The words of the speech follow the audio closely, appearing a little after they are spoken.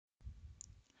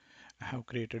I have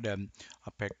created an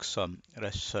Apex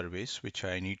REST service which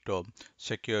I need to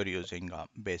secure using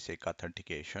basic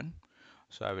authentication.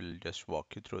 So I will just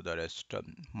walk you through the REST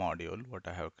module what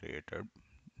I have created.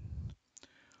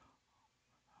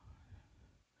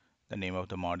 The name of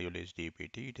the module is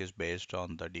DPT. It is based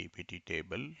on the DPT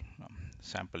table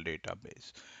sample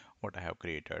database what I have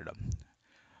created.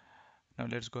 Now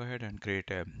let's go ahead and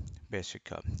create a basic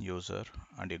user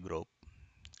and a group.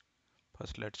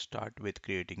 First, let's start with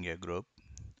creating a group.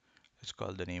 Let's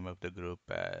call the name of the group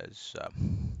as,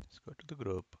 let's go to the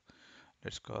group.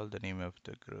 Let's call the name of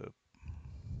the group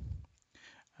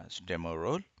as demo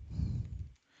role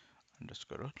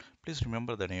underscore role. Please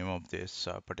remember the name of this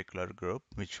particular group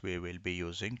which we will be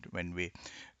using when we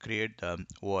create the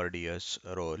ORDS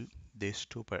role. These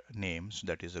two names,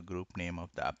 that is the group name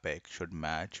of the Apex, should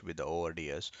match with the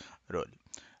ORDS role.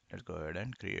 Let's go ahead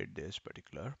and create this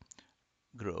particular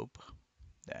group.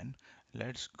 Then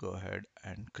let's go ahead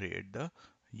and create the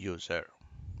user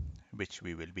which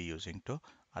we will be using to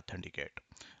authenticate.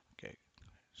 Okay,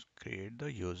 let's create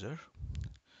the user.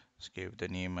 Let's give the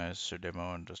name as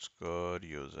demo underscore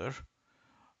user.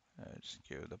 Let's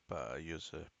give the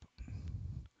user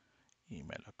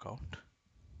email account.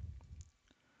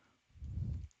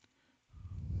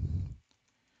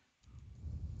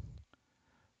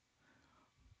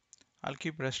 I'll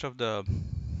keep rest of the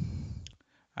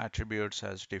attributes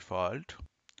as default.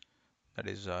 That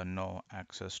is no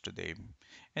access to the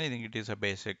anything. It is a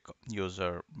basic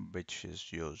user which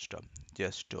is used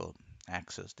just to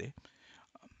access the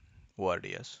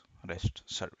ORDS REST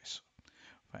service.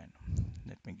 Fine.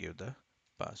 Let me give the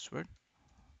password.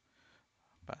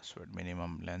 Password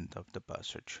minimum length of the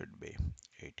password should be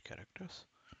 8 characters.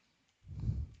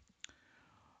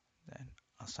 Then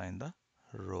assign the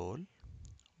role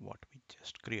what we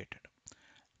just created.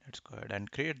 Let's go ahead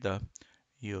and create the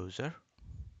user.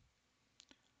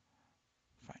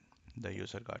 Fine. The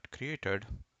user got created.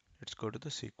 Let's go to the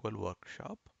SQL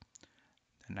workshop.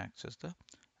 Then access the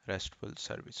RESTful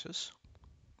services.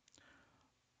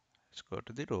 Let's go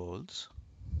to the roles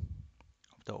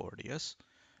of the ODS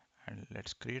and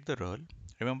let's create the role.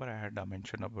 Remember I had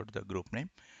mentioned about the group name.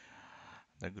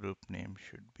 The group name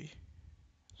should be,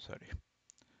 sorry,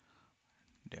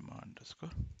 demo underscore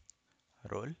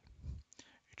role.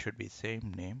 It should be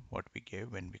same name what we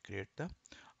gave when we create the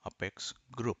Apex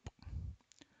group.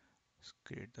 Let's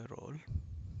create the role.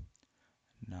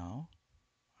 Now,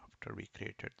 after we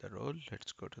created the role,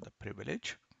 let's go to the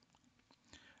privilege.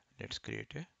 Let's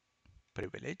create a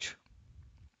privilege.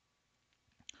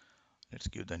 Let's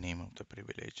give the name of the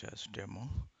privilege as demo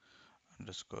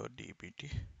underscore dpt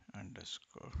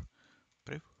underscore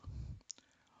priv.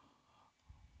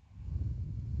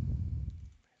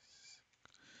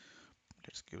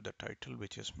 Let's give the title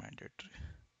which is mandatory.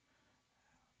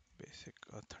 Basic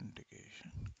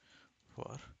authentication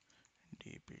for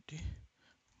DPT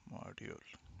module.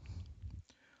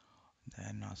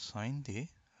 Then assign the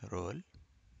role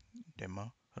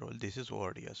demo role. This is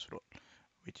ODS role,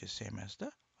 which is same as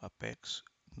the Apex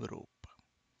group.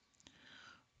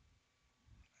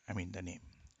 I mean the name.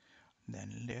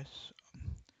 Then let's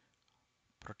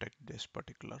protect this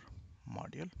particular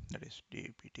module, that is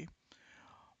DPT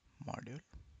module,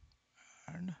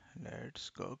 and let's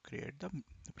go create the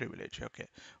privilege. Okay,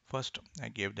 first I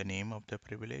gave the name of the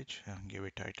privilege and give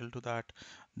a title to that,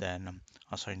 then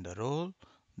assign the role,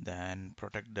 then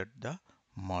protect the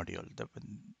module,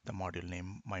 the module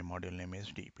name. My module name is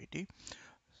DPT,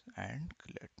 and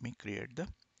let me create the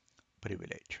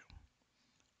privilege.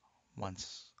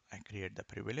 Once I create the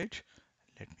privilege,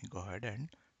 let me go ahead and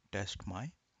test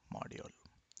my module.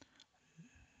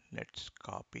 Let's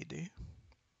copy the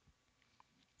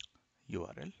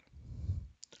URL.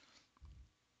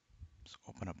 Let's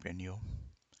open up a new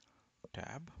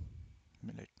tab.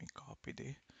 Let me copy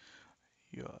the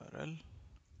URL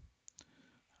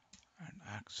and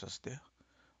access the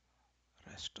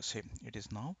rest. Same. It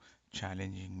is now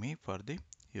challenging me for the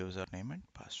username and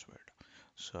password.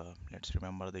 So let's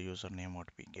remember the username what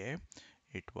we gave.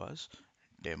 It was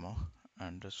demo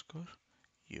underscore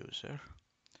user,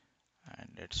 and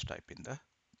let's type in the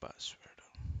password.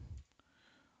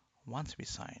 Once we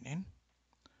sign in,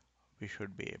 we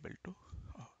should be able to,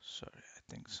 oh sorry, I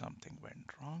think something went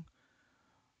wrong.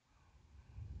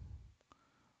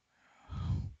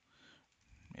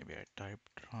 Maybe I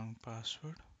typed wrong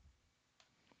password.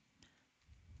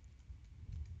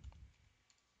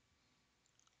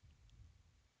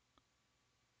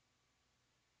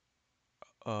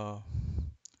 Uh,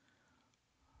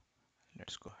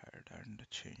 let's go ahead and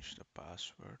change the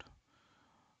password.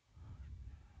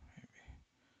 Maybe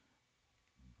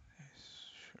this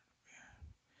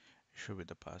issue with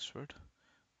the password.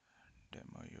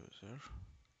 Demo user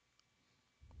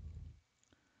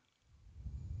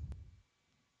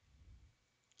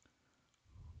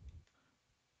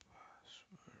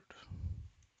password.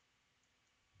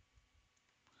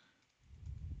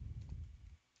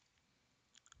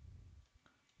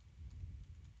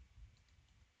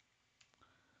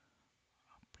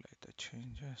 Apply the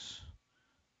changes.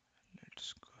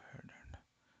 Let's go ahead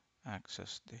and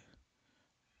access the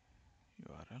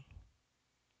URL.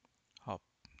 Hope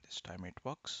this time it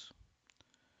works.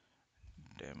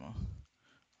 Demo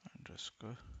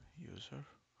underscore user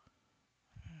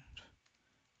and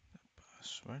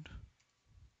password.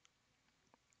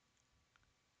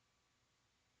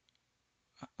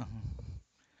 Uh-uh.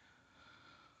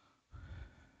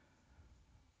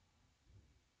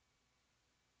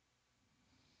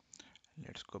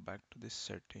 Let's go back to the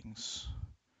settings.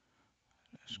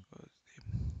 Let's go to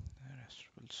the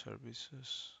RESTful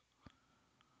services.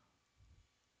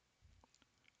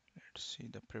 Let's see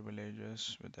the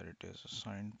privileges, whether it is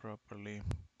assigned properly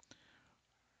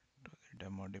to the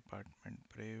demo department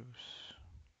braves.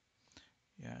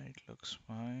 Yeah, it looks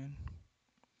fine.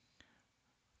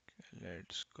 Okay,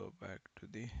 let's go back to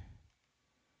the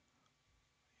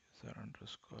user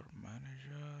underscore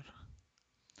manager.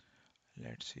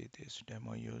 Let's see this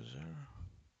demo user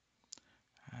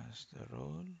has the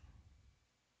role.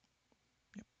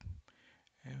 Yep,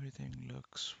 everything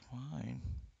looks fine.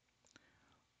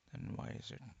 Then why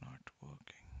is it not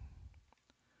working?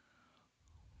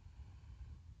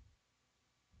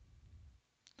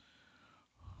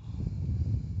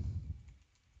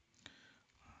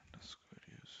 Underscore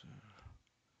user.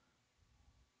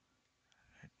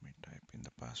 Let me type in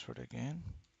the password again.